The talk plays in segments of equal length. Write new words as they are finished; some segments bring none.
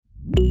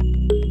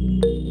I'm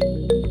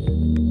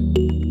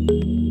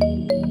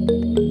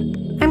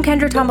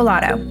Kendra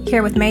Tombolato,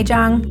 here with Mei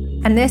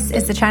Zhang, and this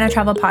is the China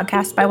Travel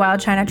Podcast by Wild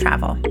China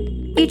Travel.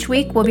 Each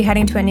week, we'll be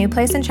heading to a new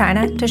place in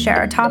China to share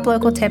our top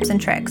local tips and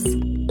tricks,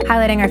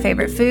 highlighting our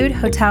favorite food,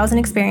 hotels, and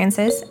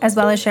experiences, as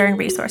well as sharing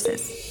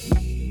resources.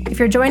 If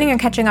you're joining or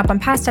catching up on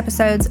past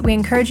episodes, we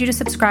encourage you to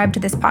subscribe to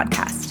this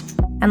podcast.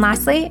 And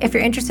lastly, if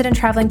you're interested in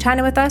traveling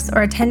China with us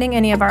or attending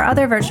any of our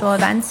other virtual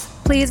events,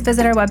 please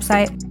visit our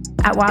website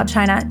at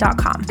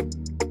wildchina.com.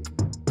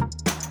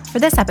 For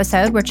this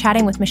episode, we're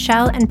chatting with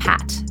Michelle and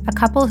Pat, a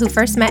couple who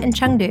first met in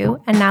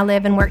Chengdu and now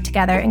live and work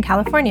together in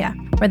California,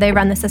 where they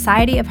run the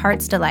Society of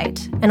Heart's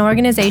Delight, an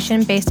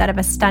organization based out of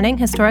a stunning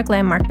historic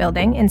landmark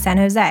building in San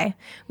Jose,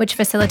 which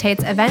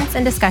facilitates events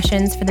and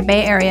discussions for the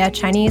Bay Area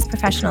Chinese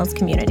professionals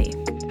community.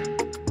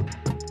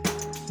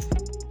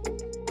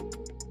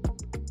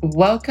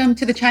 Welcome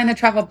to the China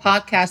Travel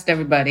Podcast,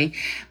 everybody.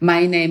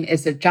 My name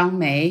is Zhang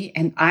Mei,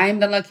 and I'm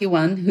the lucky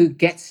one who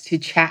gets to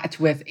chat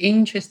with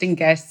interesting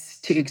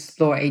guests to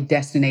explore a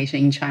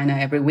destination in China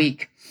every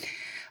week.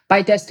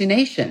 By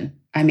destination,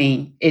 I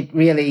mean,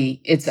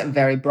 it's a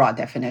very broad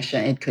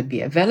definition. It could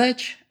be a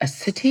village, a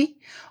city,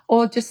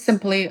 or just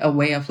simply a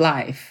way of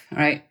life,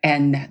 right?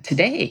 And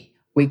today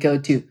we go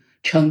to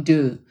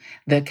Chengdu,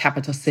 the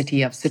capital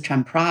city of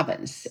Sichuan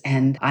province.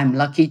 And I'm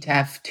lucky to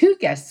have two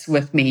guests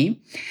with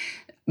me,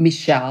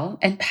 Michelle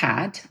and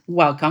Pat.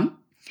 Welcome.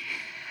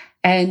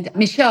 And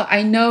Michelle,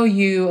 I know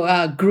you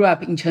grew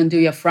up in Chengdu.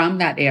 You're from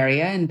that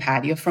area. And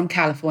Pat, you're from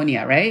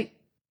California, right?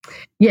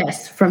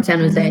 Yes, from San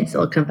Jose,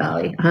 Silicon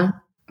Valley.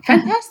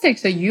 Fantastic.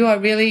 So you are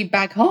really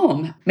back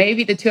home.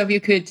 Maybe the two of you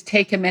could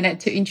take a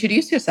minute to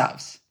introduce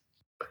yourselves.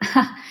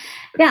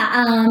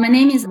 My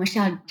name is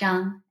Michelle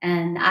Zhang,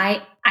 and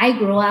I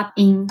grew up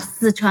in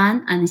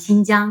Sichuan and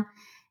Xinjiang.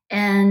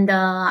 And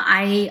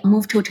I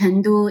moved to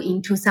Chengdu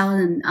in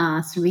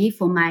 2003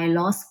 for my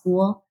law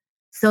school.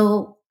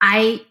 So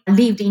I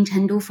lived in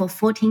Chengdu for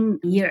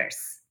 14 years.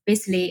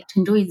 Basically,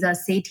 Chengdu is the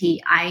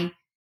city I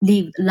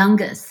lived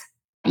longest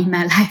in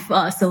my life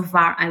so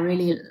far. I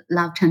really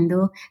love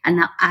Chengdu.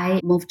 And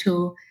I moved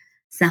to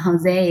San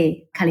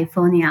Jose,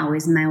 California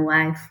with my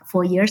wife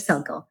 4 years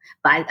ago.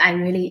 But I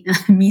really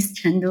miss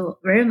Chengdu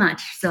very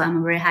much. So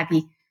I'm very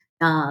happy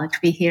to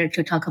be here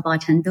to talk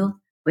about Chengdu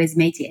with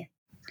Meijie.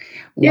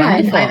 Yeah,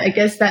 and I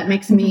guess that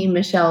makes me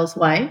Michelle's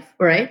wife,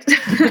 right?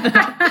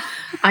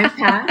 I'm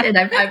Pat, and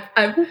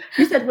I've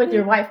you said with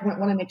your wife. I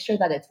want to make sure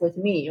that it's with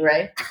me,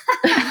 right?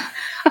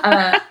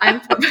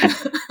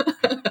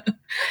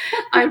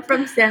 I'm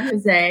from San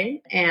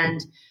Jose,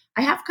 and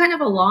I have kind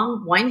of a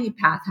long, windy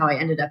path how I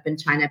ended up in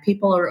China.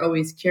 People are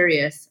always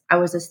curious. I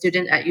was a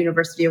student at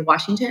University of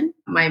Washington.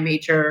 My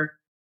major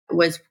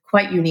was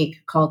quite unique,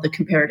 called the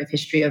Comparative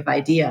History of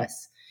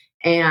Ideas.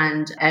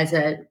 And as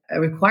a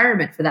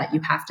requirement for that, you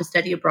have to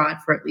study abroad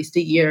for at least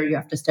a year. You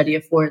have to study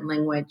a foreign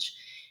language.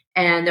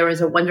 And there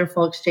was a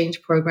wonderful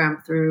exchange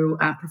program through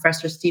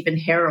Professor Stephen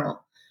Harrell,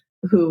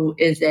 who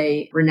is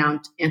a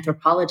renowned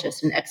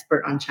anthropologist and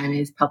expert on China.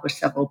 He's published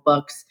several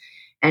books.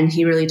 And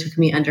he really took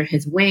me under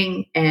his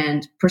wing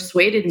and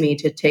persuaded me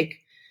to take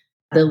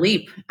the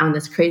leap on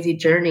this crazy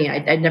journey.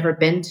 I'd never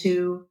been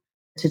to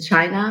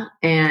China,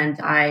 and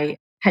I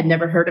had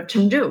never heard of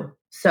Chengdu.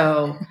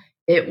 So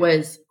it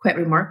was quite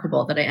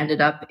remarkable that I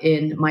ended up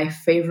in my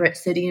favorite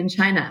city in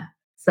China.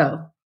 So,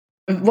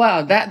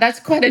 wow, that's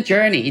quite a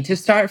journey to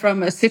start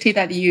from a city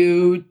that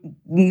you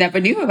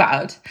never knew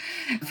about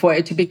for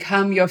it to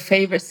become your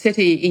favorite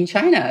city in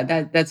China.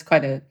 That's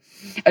quite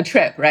a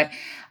trip, right?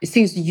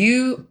 Since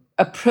you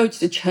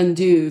approached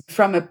Chengdu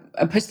from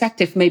a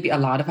perspective maybe a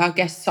lot of our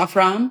guests are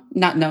from,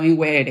 not knowing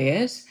where it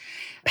is.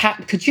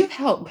 Pat, could you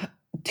help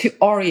to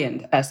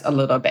orient us a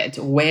little bit?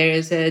 Where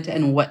is it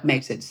and what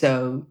makes it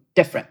so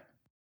different?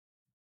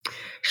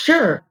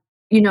 Sure.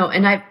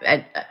 And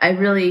I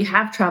really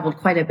have traveled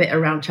quite a bit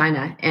around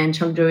China, and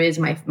Chengdu is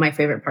my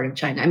favorite part of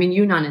China. I mean,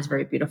 Yunnan is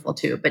very beautiful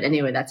too, but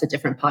anyway, that's a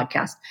different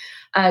podcast.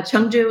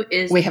 Chengdu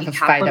is we have a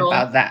capital.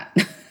 Fight about that.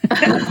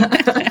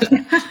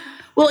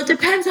 Well, it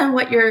depends on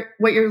what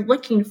you're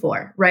looking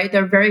for, right?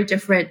 They're very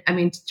different. I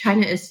mean,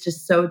 China is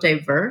just so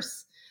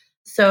diverse.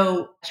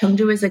 So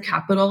Chengdu is the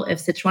capital of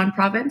Sichuan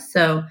province.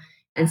 So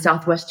in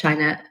southwest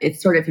China,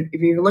 it's sort of,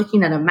 if you're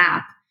looking at a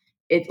map,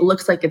 it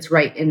looks like it's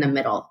right in the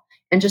middle.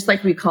 And just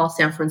like we call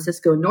San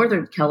Francisco,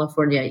 Northern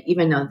California,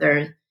 even though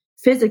they're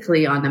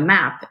physically on the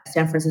map,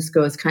 San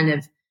Francisco is kind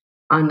of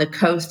on the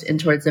coast and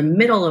towards the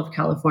middle of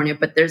California,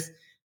 but there's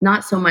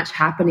not so much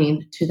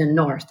happening to the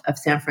north of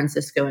San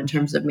Francisco in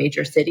terms of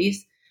major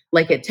cities.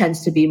 Like it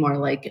tends to be more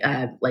like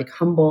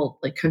Humboldt,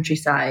 like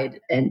countryside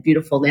and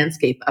beautiful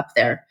landscape up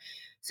there.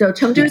 So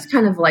Chengdu is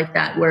kind of like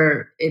that,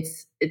 where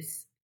it's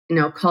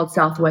called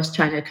Southwest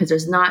China because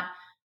there's not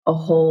a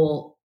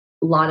whole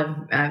lot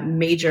of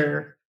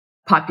major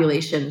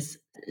populations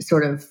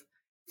sort of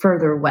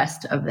further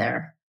west of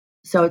there.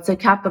 So it's a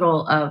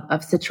capital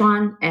of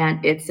Sichuan,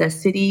 and it's a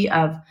city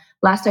of,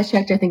 last I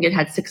checked, I think it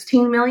had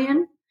 16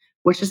 million,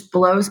 which just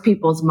blows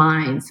people's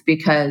minds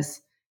because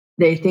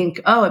they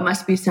think, oh, it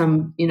must be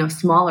some,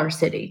 smaller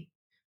city.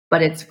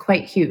 but it's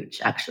quite huge,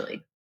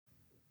 actually.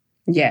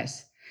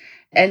 Yes.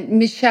 And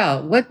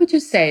Michelle, what would you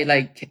say,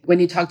 like, when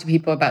you talk to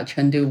people about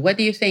Chengdu, what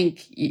do you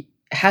think,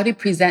 how do you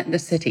present the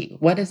city?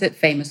 What is it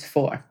famous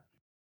for?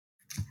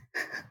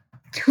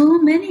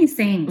 Too many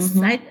things.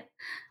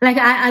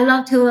 I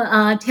love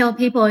to tell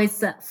people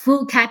it's a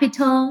food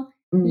capital,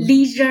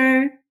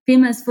 leisure,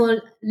 famous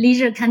for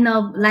leisure kind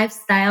of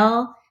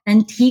lifestyle,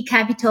 and tea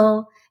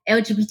capital,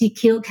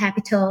 LGBTQ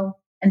capital,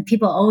 and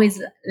people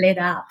always lit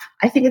up.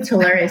 I think it's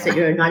hilarious that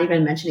you're not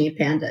even mentioning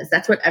pandas.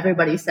 That's what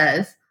everybody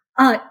says.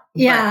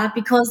 Yeah,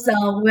 because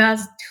we are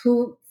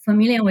too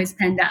familiar with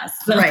pandas.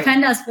 So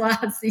pandas for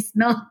us is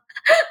not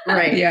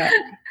right. Yeah.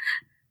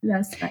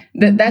 That's right.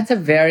 That's a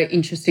very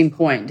interesting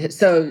point.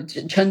 So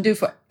Chengdu,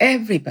 for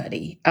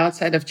everybody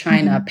outside of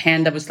China,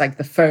 panda was like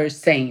the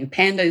first thing.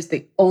 Panda is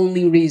the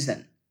only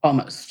reason,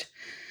 almost,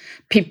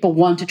 people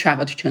want to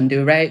travel to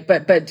Chengdu, right?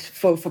 But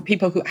for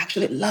people who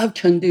actually love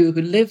Chengdu,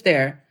 who live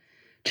there,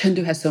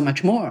 Chengdu has so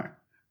much more,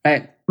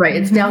 right? Right,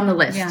 it's down the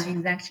list. Yeah,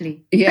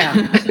 exactly. Yeah.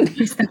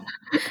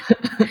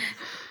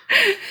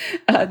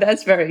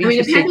 That's very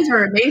interesting. I mean, the pandas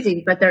are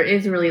amazing, but there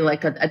is really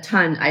like a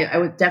ton. I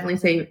would definitely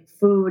say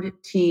food,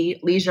 tea,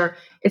 leisure.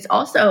 It's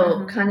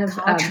also kind of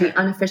the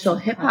unofficial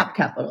hip-hop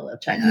capital of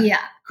China. Yeah.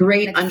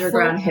 Great like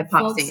underground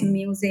hip-hop scene.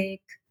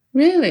 Music.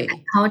 Really?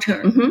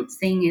 Culture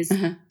thing is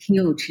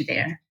huge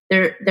there.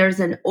 There's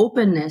an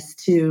openness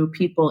to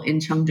people in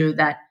Chengdu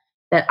that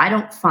I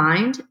don't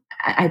find.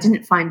 I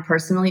didn't find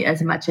personally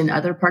as much in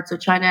other parts of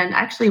China. And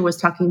actually was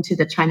talking to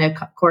the China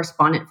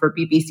correspondent for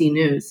BBC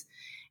News.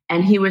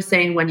 And he was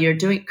saying when you're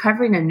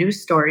covering a news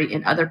story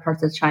in other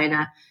parts of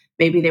China,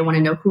 maybe they want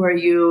to know, who are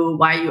you?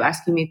 Why are you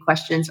asking me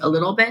questions a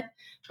little bit?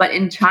 But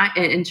in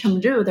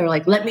Chengdu, they're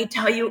like, let me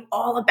tell you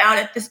all about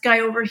it. This guy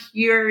over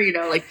here,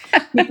 like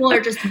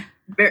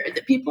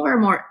people are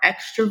more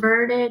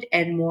extroverted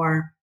and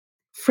more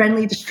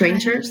friendly to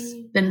strangers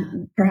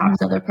than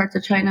perhaps other parts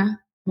of China.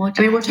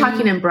 I mean, we're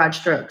talking in broad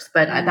strokes,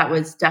 but that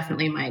was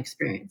definitely my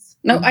experience.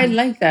 No, I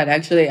like that,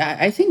 actually.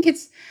 I think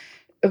it's,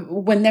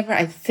 whenever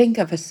I think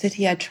of a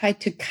city, I try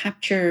to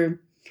capture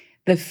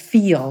the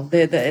feel,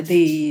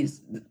 the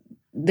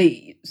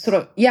sort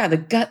of,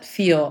 the gut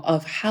feel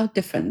of how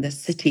different the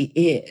city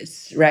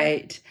is,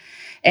 right?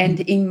 And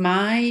in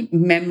my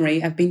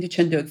memory, I've been to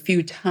Chengdu a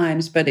few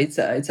times, but it's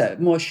a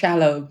more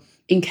shallow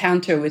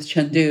encounter with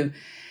Chengdu.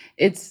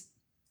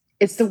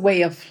 It's the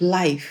way of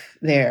life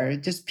there.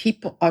 Just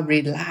people are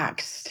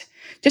relaxed,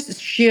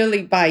 just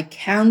sheerly by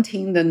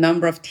counting the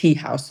number of tea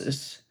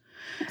houses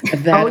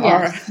that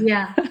are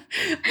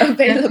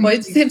available.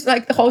 It seems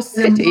like the whole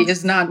city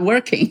is not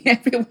working.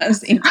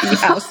 Everyone's in tea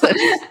houses.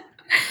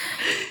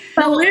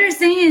 But what you're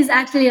saying is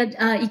actually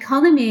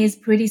economy is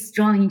pretty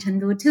strong in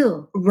Chengdu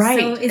too. Right.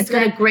 So it's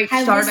got a great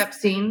startup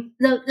scene.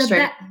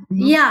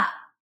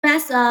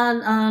 Best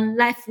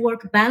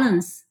life-work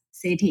balance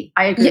city.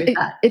 I agree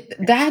with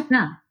that.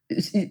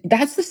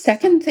 That's the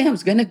second thing I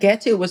was going to get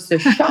to, was the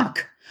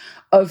shock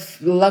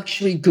of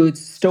luxury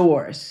goods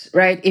stores,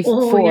 right?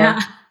 For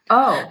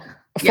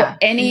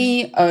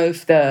any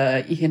of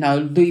the,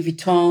 Louis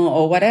Vuitton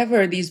or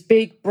whatever, these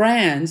big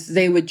brands,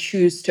 they would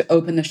choose to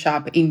open a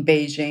shop in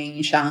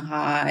Beijing,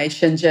 Shanghai,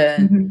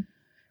 Shenzhen,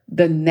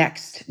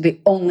 the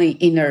only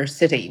inner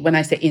city. When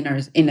I say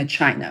inner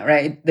China,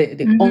 right?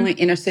 The only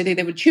inner city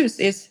they would choose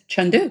is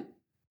Chengdu.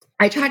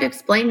 I try to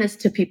explain this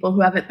to people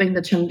who haven't been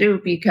to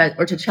Chengdu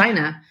or to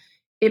China.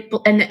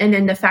 And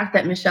then the fact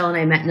that Michelle and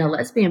I met in a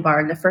lesbian bar,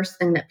 and the first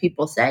thing that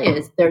people say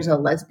is there's a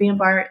lesbian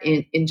bar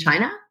in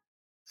China.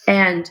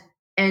 And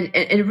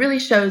it really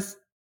shows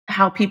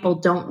how people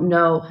don't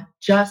know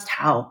just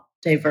how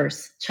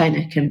diverse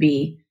China can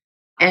be.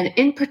 And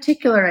in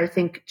particular, I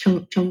think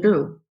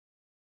Chengdu,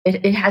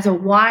 it has a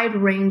wide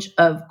range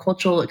of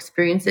cultural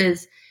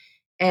experiences.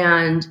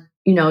 And,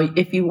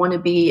 if you want to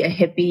be a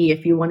hippie,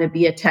 if you want to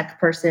be a tech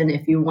person,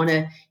 if you want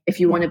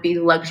to be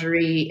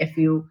luxury, if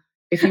you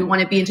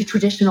want to be into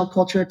traditional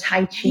culture,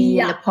 Tai Chi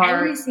in the park.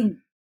 Everything.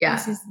 Yeah.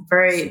 This is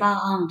very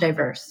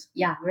diverse.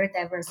 Yeah, very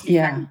diverse.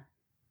 Yeah.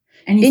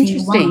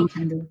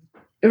 Interesting.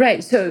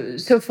 Right.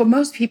 So for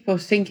most people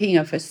thinking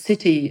of a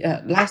city,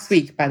 last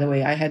week, by the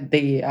way, I had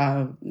the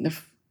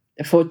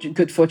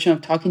good fortune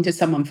of talking to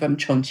someone from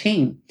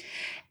Chongqing.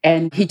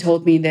 And he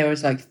told me there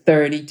was like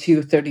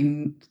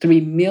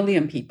 33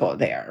 million people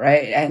there,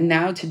 right? And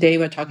now today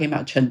we're talking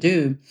about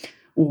Chengdu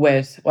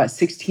with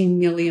 16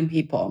 million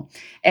people.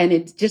 And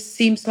it just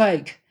seems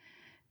like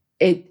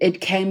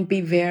it can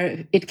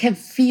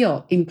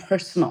feel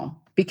impersonal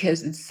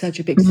because it's such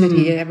a big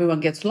city and everyone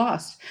gets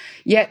lost.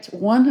 Yet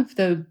one of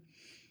the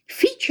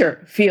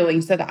feature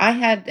feelings that I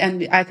had,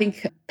 and I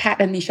think Pat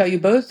and Michelle, you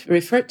both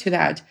referred to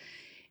that,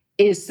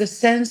 is the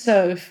sense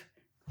of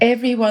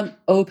everyone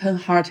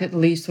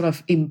open-heartedly sort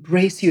of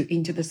embrace you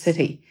into the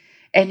city.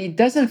 And it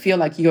doesn't feel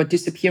like you're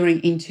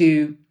disappearing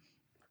into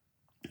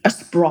a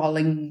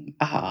sprawling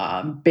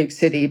big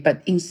city,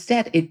 but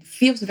instead it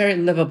feels very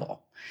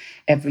livable.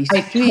 Every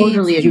street, I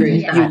totally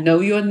agree. You know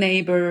your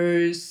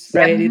neighbors,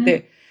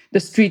 right? The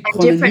street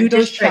corner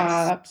noodle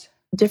shops.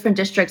 different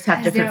districts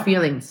have different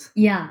feelings.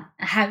 Yeah,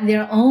 have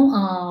their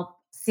own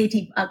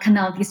city, kind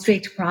of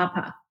district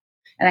proper.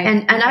 Like,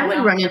 and I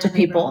would run into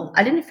people.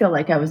 I didn't feel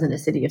like I was in a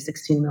city of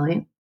 16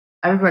 million.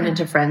 I would run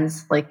into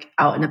friends like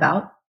out and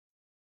about.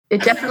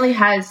 It definitely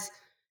has,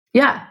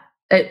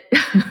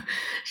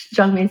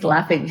 Zhang Mei's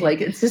laughing.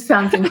 Like, it just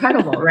sounds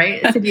incredible,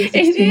 right? A city of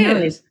 16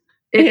 million.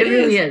 It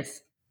really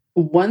is.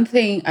 One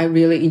thing I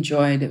really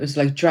enjoyed, it was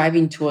like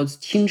driving towards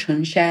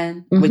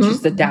Qingchengshan, which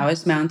is the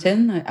Taoist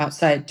mountain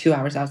 2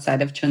 hours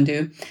outside of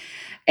Chengdu.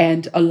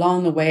 And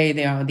along the way,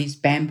 there are these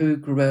bamboo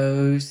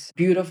groves,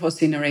 beautiful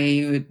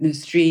scenery with the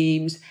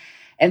streams.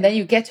 And then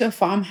you get to a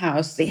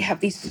farmhouse, they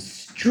have these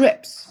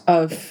strips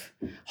of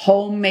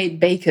homemade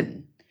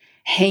bacon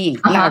hanging,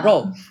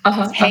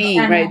 hanging,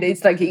 right?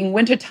 It's like in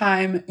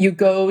wintertime, you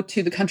go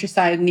to the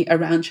countryside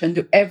around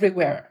Chengdu,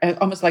 everywhere,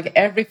 almost like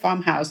every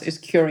farmhouse is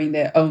curing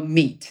their own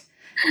meat.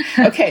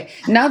 Okay,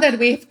 now that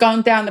we've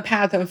gone down the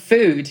path of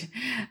food,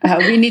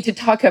 we need to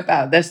talk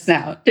about this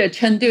now. The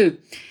Chengdu.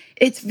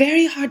 It's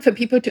very hard for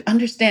people to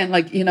understand,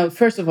 like,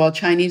 first of all,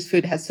 Chinese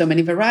food has so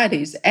many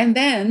varieties. And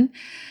then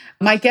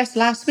my guest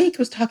last week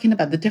was talking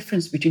about the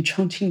difference between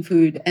Chongqing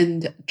food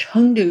and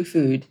Chengdu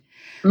food.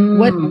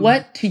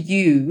 What to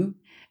you,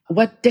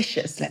 what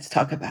dishes, let's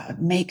talk about,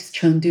 makes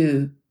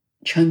Chengdu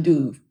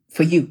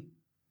for you?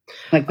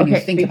 Like when you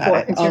think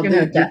about it. You're going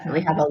to definitely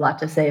have a lot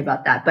to say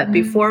about that. But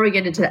before we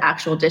get into the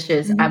actual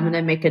dishes, I'm going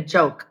to make a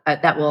joke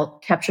that will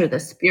capture the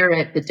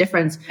spirit, the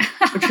difference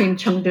between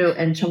Chengdu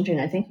and Chongqing.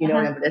 I think you know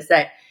what I'm going to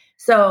say.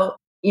 So,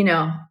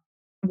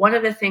 one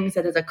of the things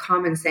that is a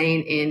common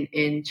saying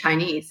in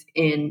Chinese,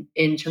 in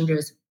Chengdu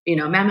is,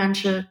 慢慢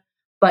吃,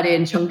 but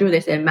in Chengdu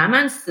they say 慢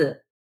慢吃,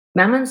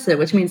 慢慢吃,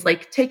 which means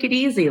like take it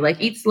easy, like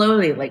eat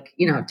slowly, like,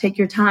 take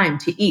your time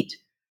to eat.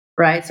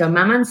 Right. So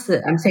慢慢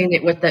吃, I'm saying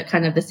it with the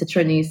kind of the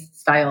Sichuanese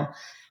style.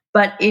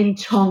 But in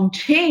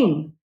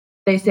Chongqing,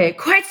 they say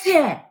快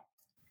切,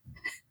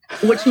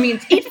 which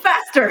means eat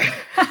faster.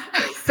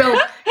 So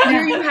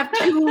here you have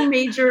two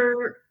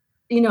major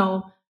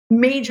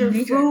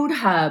food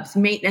hubs.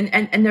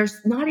 And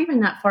there's not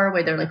even that far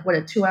away. They're like, what,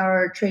 a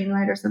 2-hour train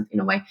ride or something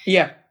away?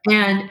 Yeah.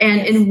 And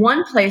in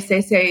one place,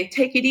 they say,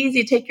 take it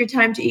easy, take your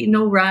time to eat,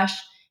 no rush.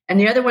 And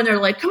the other one, they're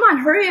like, come on,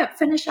 hurry up,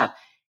 finish up.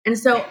 And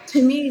so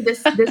to me,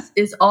 this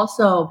is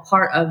also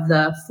part of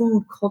the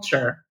food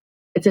culture.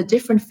 It's a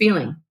different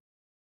feeling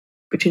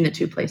between the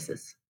two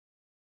places.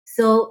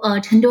 So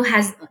Chengdu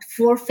has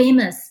four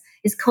famous,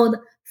 it's called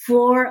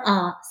four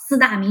四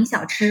大名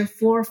小吃,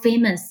 four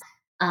famous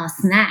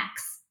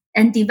snacks,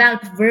 and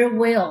developed very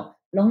well,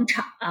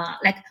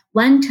 like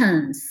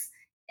wontons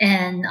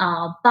and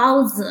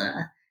包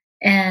子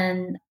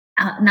and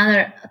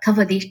another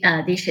couple of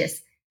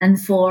dishes,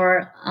 and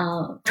for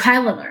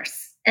travelers.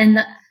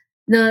 And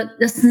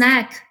the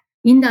snack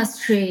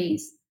industry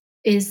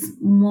is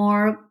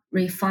more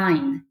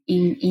refined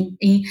in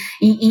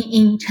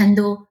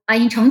Chengdu. But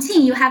in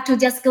Chongqing, you have to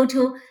just go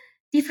to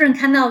different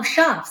kind of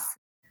shops.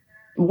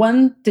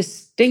 One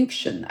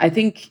distinction, I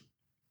think,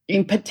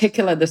 in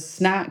particular, the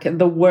snack,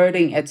 the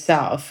wording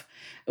itself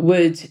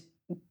would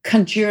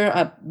conjure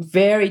up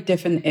very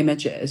different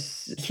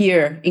images.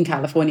 Here in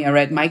California,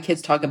 right? My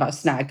kids talk about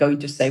snack, going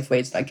to Safeway,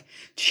 it's like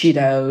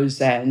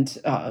Cheetos, and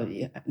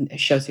it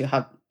shows you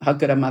how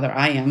good a mother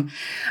I am.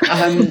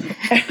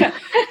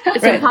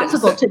 It's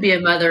impossible to be a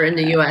mother in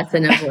the U.S.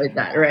 and avoid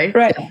that, right?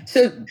 Right.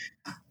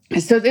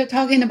 So they're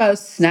talking about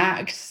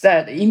snacks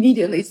that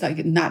immediately it's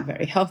like not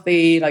very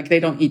healthy, like they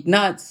don't eat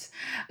nuts,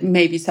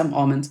 maybe some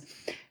almonds.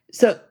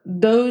 So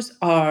those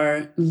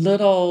are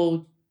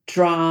little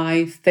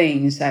dry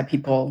things that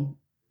people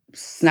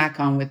snack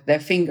on with their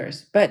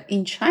fingers. But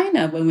in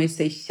China, when we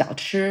say 小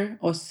吃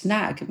or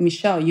snack,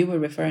 Michelle, you were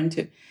referring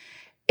to,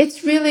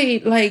 it's really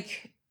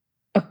like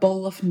a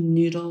bowl of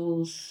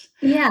noodles,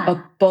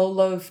 a bowl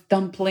of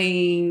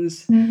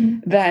dumplings,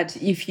 that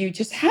if you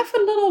just have a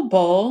little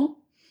bowl,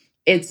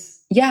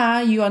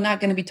 you are not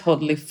going to be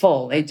totally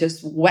full. It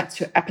just whets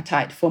your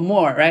appetite for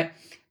more, right?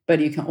 But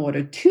you can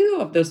order 2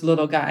 of those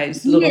little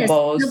guys, little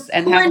bowls,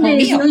 and have a whole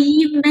meal.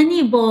 You eat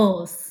many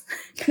bowls.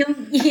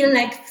 You eat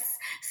like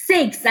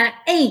 6 or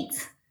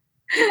 8,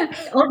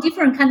 all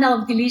different kind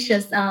of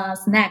delicious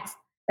snacks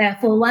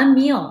for one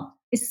meal.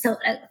 It's so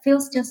it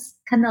feels just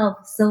kind of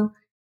so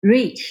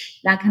rich,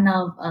 that kind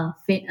of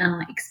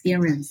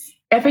experience.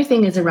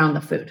 Everything is around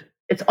the food.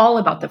 It's all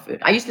about the food.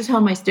 I used to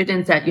tell my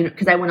students that,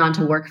 because I went on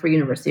to work for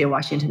University of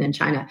Washington in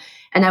China,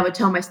 and I would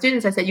tell my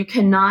students, I said, you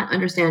cannot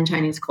understand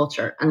Chinese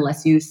culture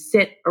unless you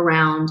sit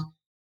around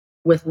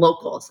with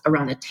locals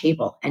around a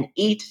table and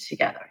eat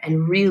together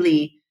and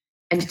really,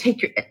 and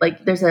take your,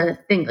 like, there's a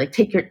thing, like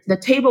the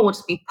table will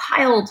just be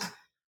piled,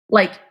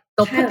 like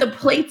they'll put the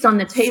plates on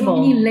the table,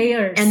 so many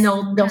layers, and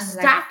they'll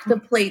stack the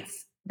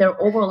plates. They're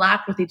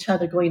overlapped with each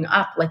other going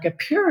up like a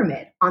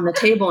pyramid on the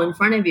table in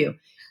front of you.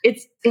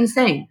 It's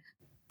insane.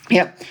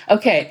 Yeah.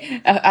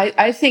 Okay.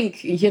 I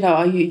think,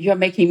 you're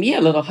making me a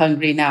little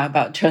hungry now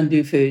about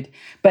Chengdu food,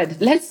 but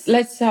let's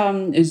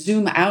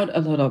zoom out a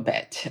little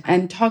bit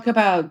and talk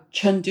about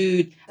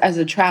Chengdu as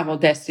a travel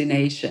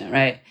destination,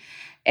 right?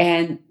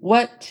 and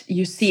what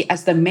you see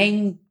as the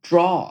main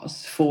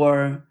draws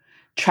for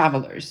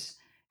travelers?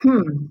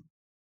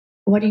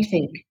 What do you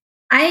think?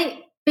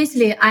 I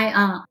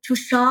to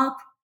shop,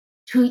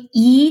 to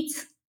eat,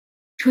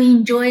 to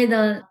enjoy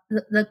the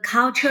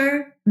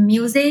culture,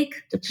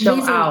 music, To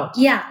chill out.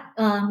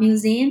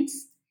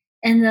 Museums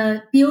and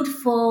the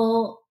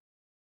beautiful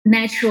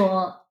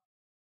natural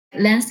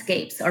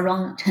landscapes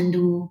around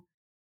Chengdu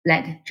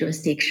like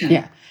jurisdiction.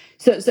 Yeah.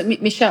 So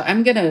Michelle,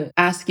 I'm gonna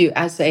ask you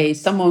as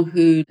someone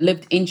who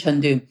lived in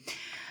Chengdu,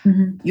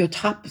 your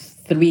top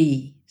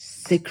 3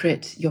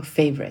 secret, your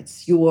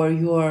favorites,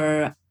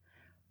 your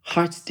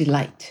heart's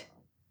delight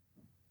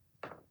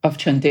of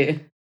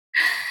Chengdu.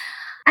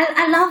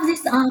 I love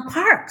these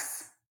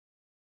parks.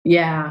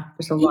 Yeah,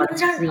 there's a lot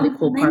of really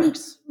cool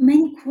parks.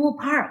 Many cool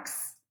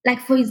parks. Like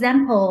for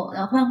example,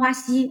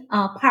 Huanhuaxi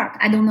Park.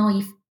 I don't know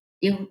if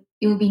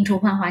you've been to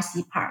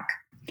Huanhuaxi Park.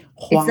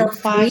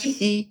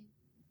 Huanhuaxi.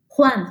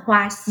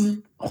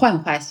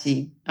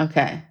 Huanhuaxi.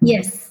 Okay.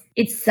 Yes,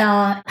 it's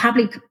a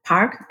public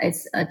park.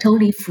 It's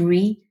totally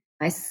free.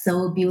 It's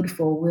so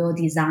beautiful, well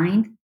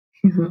designed.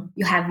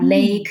 You have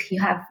lake.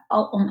 You have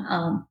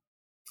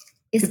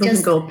it's People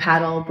just can go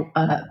paddle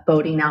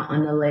boating out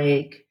on the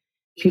lake.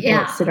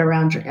 People sit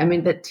around. I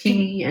mean, the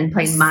tea and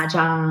playing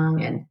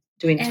mahjong and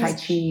doing tai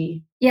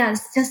chi. Yeah,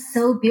 it's just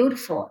so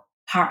beautiful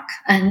park.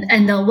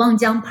 And the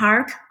Wangjiang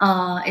Park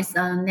is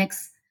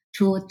next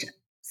to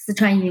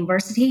Sichuan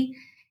University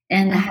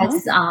and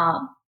has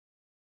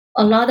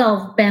a lot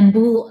of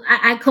bamboo.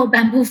 I call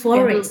bamboo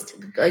forest,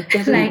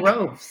 bamboo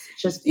groves.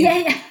 Just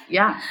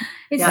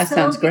It's that so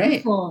sounds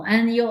beautiful, great.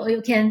 and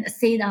you can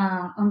sit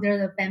under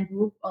the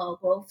bamboo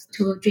groves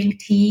to drink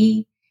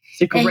tea.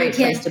 It's a great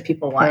place to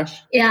people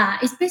watch. Yeah,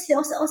 it's basically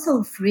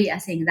also free. I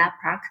think that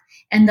park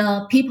and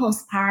the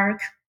People's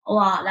Park.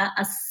 Wow, that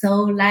is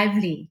so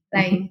lively.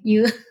 Like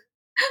you,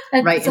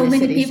 right so in the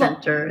many city people.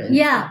 center. And,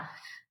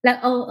 like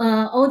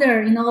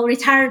older,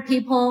 retired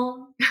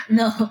people,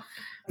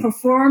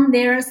 perform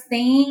their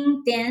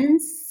sing,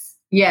 dance.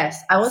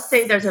 Yes, I would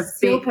say there's a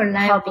big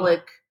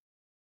public,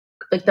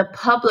 like the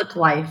public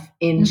life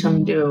in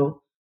Chengdu.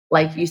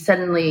 Like you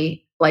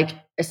suddenly, like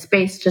a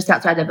space just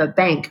outside of a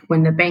bank,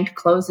 when the bank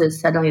closes,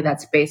 suddenly that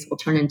space will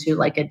turn into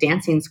like a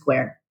dancing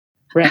square.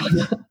 Right.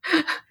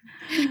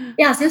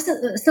 Yeah,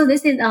 so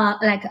this is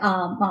like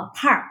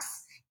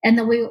parks,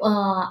 and we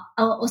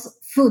also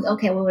food.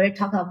 Okay, we will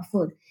talk about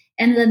food,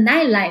 and the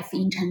nightlife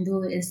in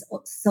Chengdu is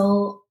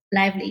so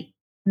lively.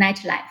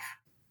 Nightlife.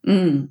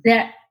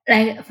 There,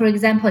 like for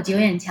example,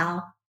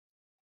 Jiuyuanqiao.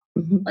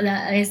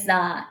 There is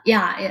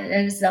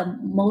there's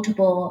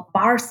multiple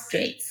bar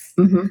streets,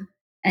 and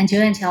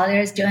Jiuyuanqiao.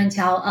 There's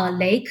Jiuyuanqiao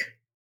Lake,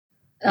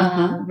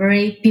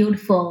 very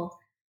beautiful,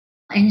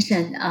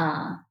 ancient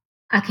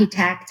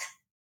architect.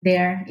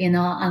 There,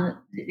 on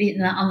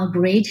a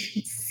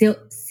bridge,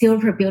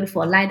 super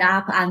beautiful, light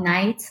up at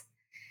night.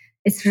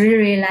 It's really,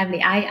 really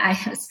lovely. I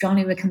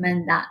strongly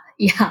recommend that.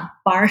 Yeah,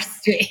 Bar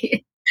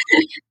Street.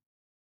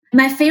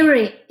 My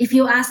favorite, if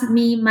you ask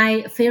me,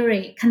 my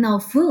favorite kind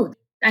of food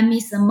I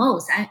miss the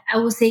most, I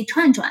would say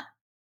chuan chuan.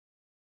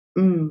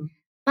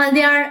 But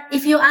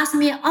if you ask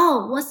me,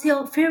 what's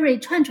your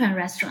favorite chuan chuan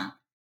restaurant?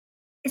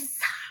 It's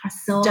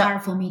so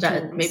hard for me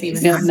to maybe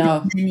even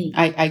no,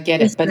 I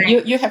get it, but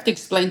you have to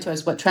explain to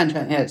us what chuan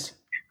chuan is.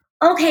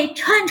 Okay,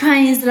 chuan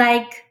chuan is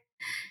like,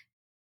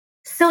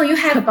 so you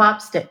have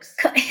kebab sticks.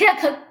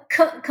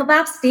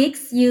 Kebab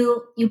sticks.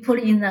 You put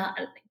in the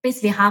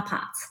basically hot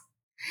pots.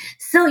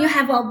 So you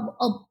have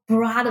a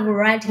broad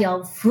variety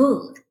of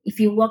food. If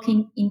you walk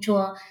into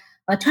a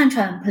chuan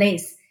chuan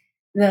place,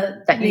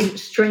 you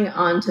string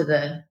onto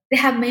they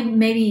have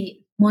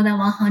maybe more than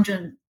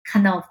 100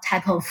 kind of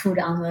type of food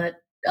on the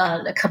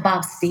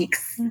kebab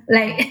sticks.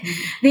 Like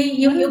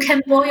you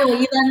can boil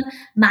even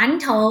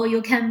mantou.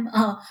 You can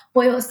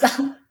boil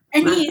some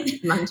any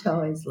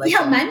mantou is like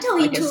mantou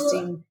like into a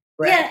steamed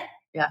bread.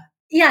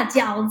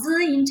饺子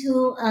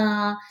into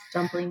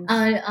dumplings.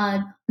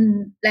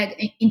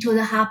 Like into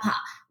the hot pot.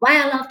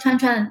 Why I love chuan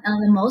chuan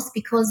the most,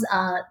 because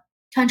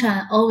chuan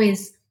chuan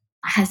always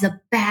has the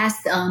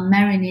best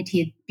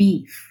marinated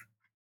beef.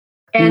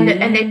 And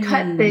they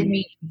cut the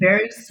meat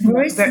very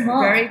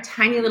small, very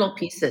tiny little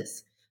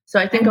pieces. So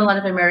I think a lot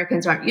of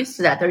Americans aren't used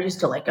to that. They're used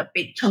to like a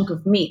big chunk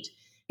of meat.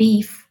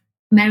 Beef,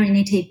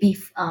 marinated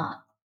beef,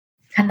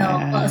 kind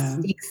of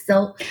sticks.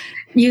 So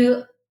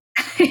you...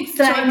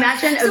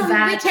 imagine a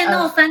vat. We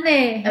cannot find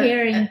it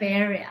here in Bay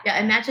Area. Yeah,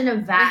 imagine a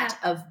vat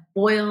of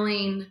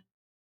boiling,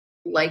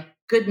 like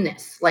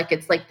goodness. Like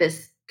it's like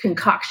this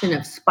concoction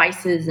of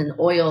spices and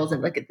oils,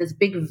 and like this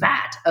big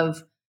vat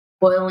of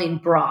boiling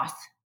broth.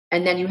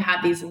 And then you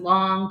have these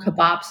long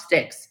kebab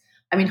sticks.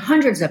 I mean,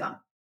 hundreds of them,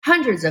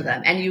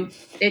 and you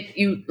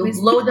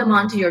load them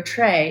onto your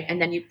tray, and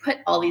then you put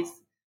all these.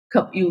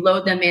 You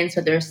load them in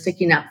so they're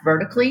sticking up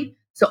vertically.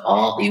 So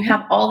you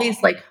have all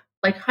these like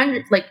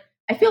hundreds, like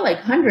I feel like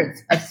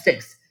hundreds of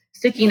sticks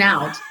sticking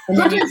out.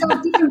 Hundreds of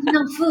different kind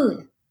of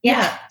food.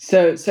 Yeah.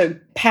 So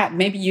Pat,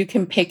 maybe you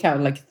can pick out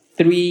like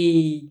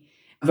 3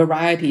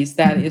 varieties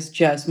that is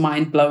just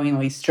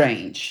mind-blowingly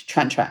strange.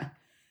 Chuan.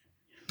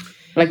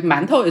 Like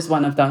mantou is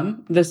one of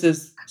them. This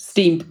is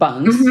steamed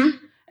buns,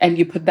 and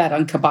you put that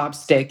on kebab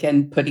stick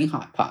and put in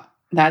hot pot.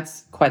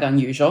 That's quite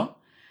unusual.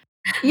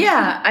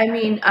 Yeah, I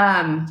mean,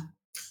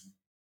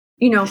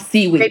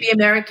 Seaweed. maybe maybe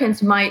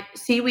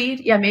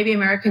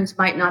Americans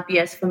might not be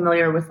as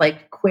familiar with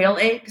like quail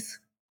eggs.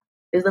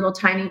 These little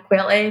tiny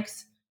quail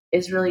eggs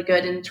is really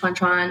good in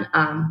Chuan.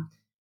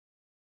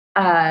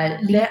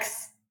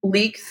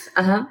 Leeks.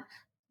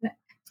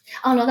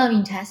 A lot of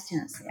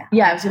intestines. Yeah.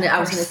 Yeah, I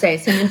was gonna say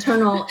some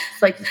internal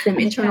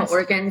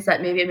organs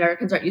that maybe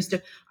Americans aren't used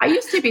to. I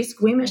used to be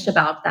squeamish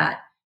about that,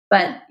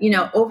 but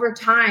over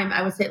time,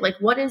 I would say like,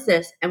 "What is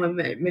this?" And when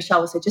Michelle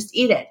would say, "Just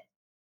eat it,"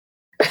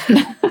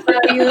 You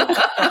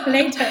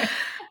later.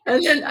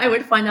 and then I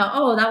would find out,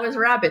 oh, that was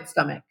rabbit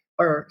stomach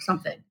or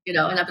something, and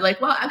I'd be like,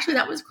 "Well, actually,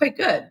 that was quite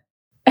good."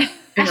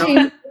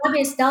 Actually,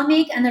 rabbit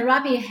stomach and the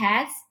rabbit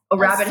heads. A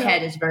rabbit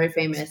head is very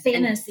famous.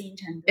 Famous in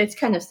Chengdu. It's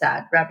kind of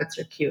sad. Rabbits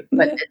are cute,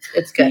 but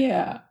it's good.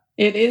 Yeah,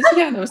 it is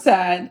kind of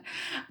sad.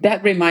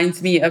 That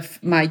reminds me of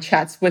my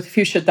chats with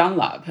Fuchsia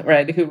Dunlop,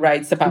 right, who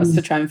writes about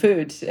Sichuan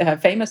food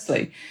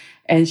famously.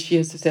 And she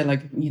used to say,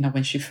 like,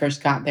 when she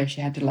first got there, she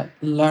had to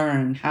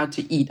learn how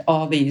to eat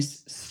all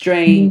these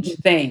strange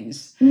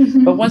things.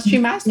 But once she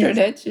mastered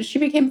it, she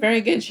became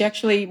very good. She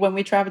actually, when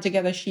we traveled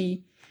together,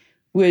 she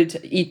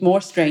would eat more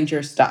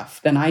stranger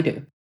stuff than I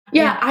do.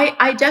 Yeah,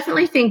 I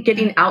definitely think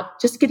getting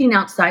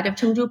outside of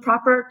Chengdu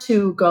proper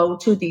to go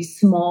to these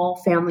small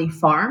family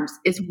farms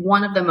is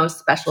one of the most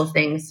special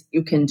things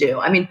you can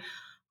do. I mean,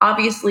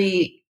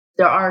 obviously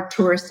there are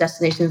tourist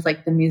destinations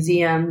like the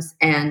museums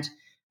and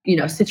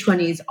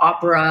Sichuanese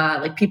opera,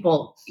 like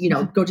people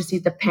go to see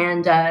the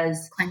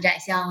pandas,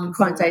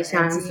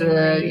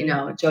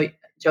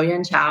 九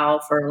元桥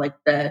for like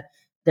the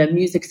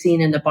music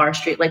scene in the bar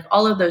street, like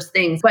all of those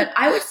things. But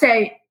I would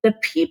say the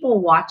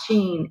people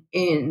watching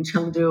in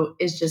Chengdu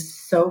is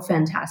just so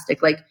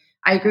fantastic. Like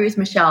I agree with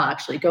Michelle,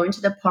 actually, going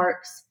to the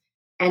parks.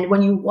 And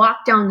when you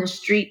walk down the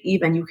street,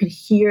 even you could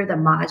hear the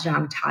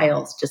mahjong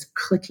tiles just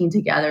clicking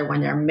together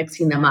when they're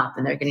mixing them up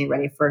and they're getting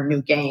ready for a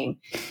new game.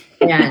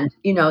 And,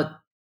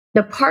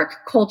 the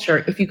park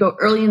culture, if you go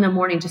early in the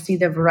morning to see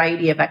the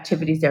variety of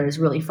activities there, is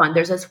really fun.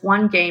 There's this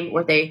one game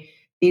where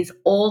these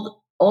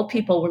old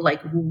people would like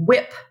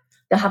whip.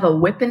 They'll have a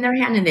whip in their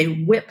hand and they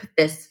whip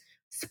this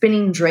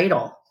spinning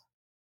dreidel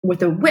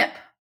with a whip.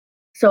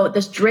 So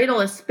this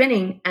dreidel is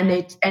spinning and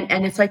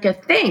and it's like a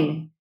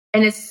thing.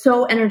 And it's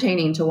so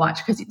entertaining to watch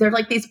because they're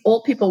like these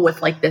old people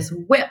with like this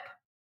whip,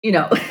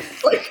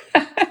 like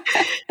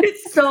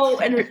it's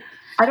so, I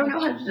don't know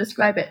how to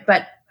describe it,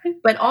 but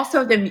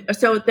also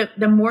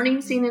the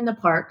morning scene in the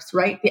parks,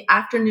 right? The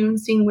afternoon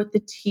scene with the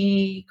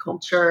tea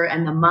culture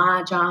and the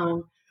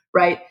mahjong,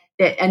 right?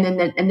 And then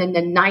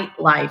the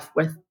nightlife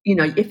with,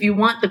 if you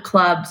want the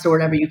clubs or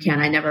whatever you can.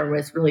 I never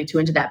was really too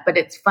into that, but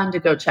it's fun to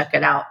go check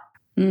it out.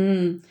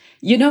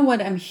 You know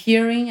what I'm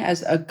hearing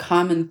as a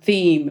common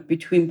theme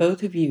between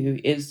both of you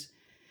is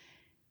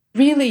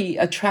really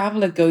a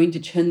traveler going to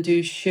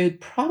Chengdu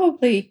should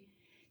probably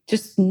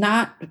just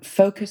not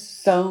focus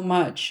so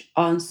much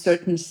on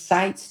certain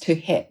sites to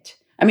hit.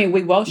 I mean,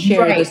 we will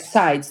share the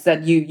sites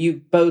that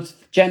you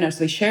both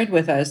generously shared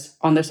with us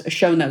on the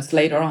show notes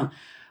later on,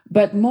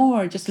 but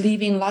more just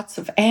leaving lots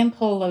of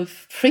ample of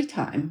free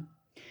time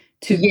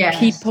to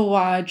people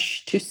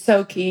watch, to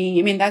soaking.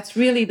 I mean, that's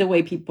really the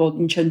way people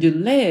in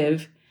Chengdu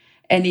live.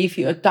 And if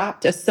you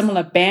adopt a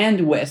similar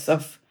bandwidth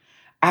of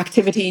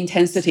activity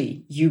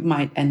intensity, you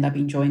might end up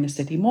enjoying the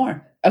city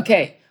more.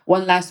 Okay,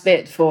 one last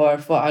bit for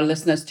our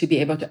listeners to be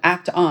able to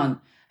act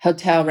on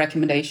hotel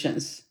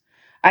recommendations.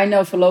 I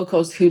know for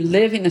locals who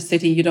live in the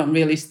city, you don't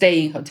really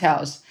stay in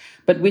hotels,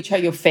 but which are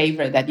your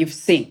favorite that you've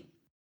seen?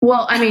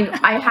 Well, I mean,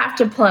 I have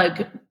to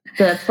plug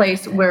the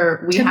place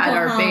where we had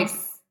our big,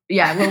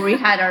 where we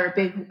had our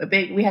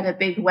we had a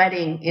big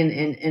wedding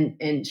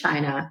in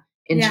China,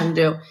 in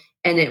Chengdu.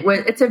 And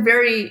it's a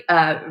very,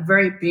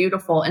 very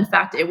beautiful. In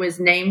fact, it was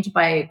named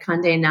by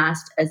Condé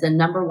Nast as the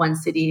 #1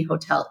 city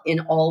hotel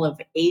in all of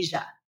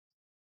Asia.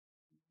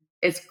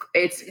 It's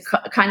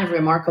kind of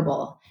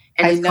remarkable.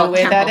 And I know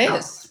where that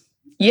is.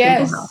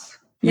 Yes.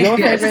 Your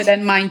favorite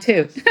and mine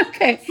too.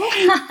 Okay.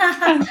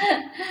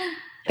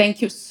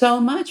 Thank you so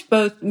much,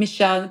 both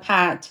Michelle and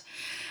Pat,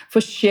 for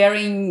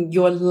sharing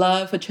your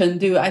love for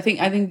Chengdu. I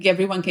think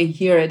everyone can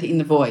hear it in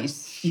the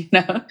voice.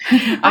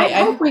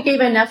 I hope we gave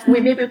enough.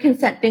 Maybe we can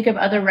think of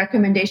other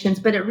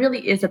recommendations, but it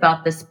really is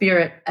about the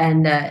spirit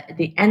and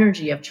the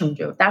energy of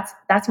Chengdu.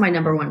 That's my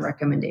 #1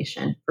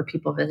 recommendation for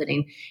people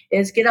visiting: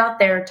 is get out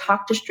there,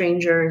 talk to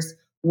strangers,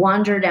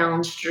 wander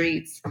down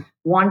streets,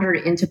 wander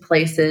into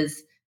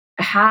places,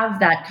 have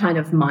that kind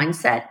of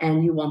mindset,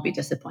 and you won't be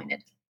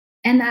disappointed.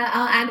 And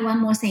I'll add one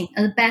more thing.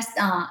 The best,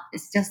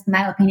 it's just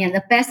my opinion,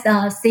 the best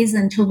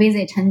season to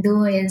visit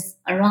Chengdu is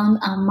around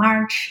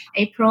March,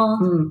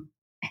 April.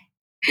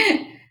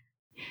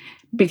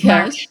 Because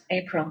March,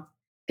 April.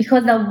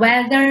 Because the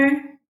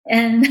weather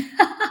and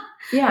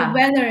the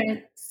weather is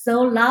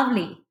so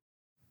lovely.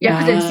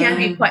 Yeah, because it can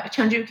be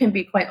Chengdu can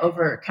be quite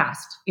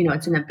overcast.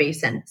 It's in a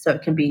basin, so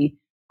it can be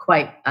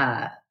quite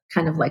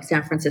kind of like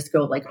San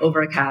Francisco, like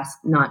overcast.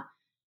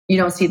 You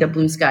don't see the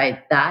blue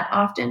sky that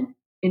often.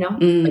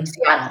 Like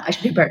Seattle. I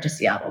should compare it to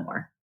Seattle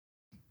more.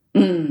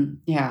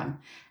 Yeah,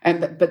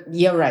 but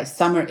you're right.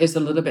 Summer is a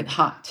little bit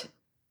hot,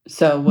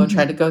 so we'll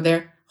try to go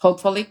there.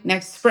 Hopefully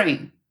next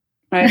spring.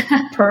 Right?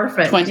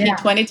 Perfect.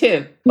 2022.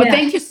 Yeah. Well,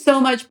 thank you so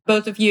much,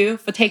 both of you,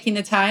 for taking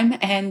the time.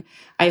 And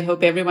I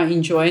hope everyone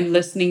enjoyed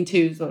listening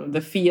to sort of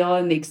the feel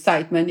and the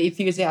excitement,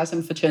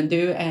 enthusiasm for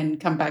Chengdu, and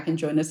come back and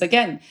join us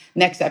again.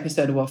 Next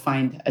episode, we'll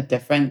find a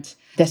different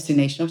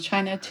destination of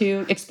China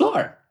to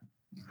explore.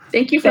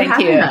 Thank you for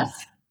having us.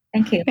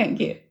 Thank you. Thank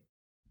you.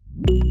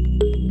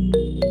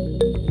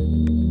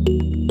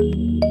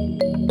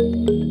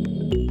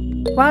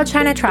 Wild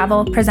China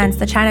Travel presents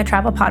the China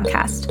Travel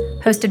Podcast,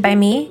 hosted by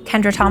me,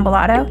 Kendra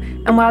Tombolato,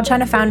 and Wild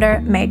China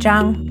founder Mei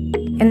Zhang.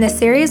 In this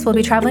series, we'll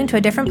be traveling to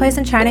a different place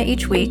in China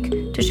each week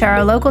to share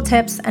our local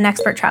tips and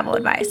expert travel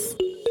advice.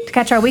 To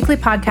catch our weekly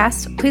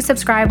podcast, please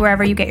subscribe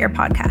wherever you get your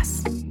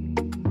podcasts.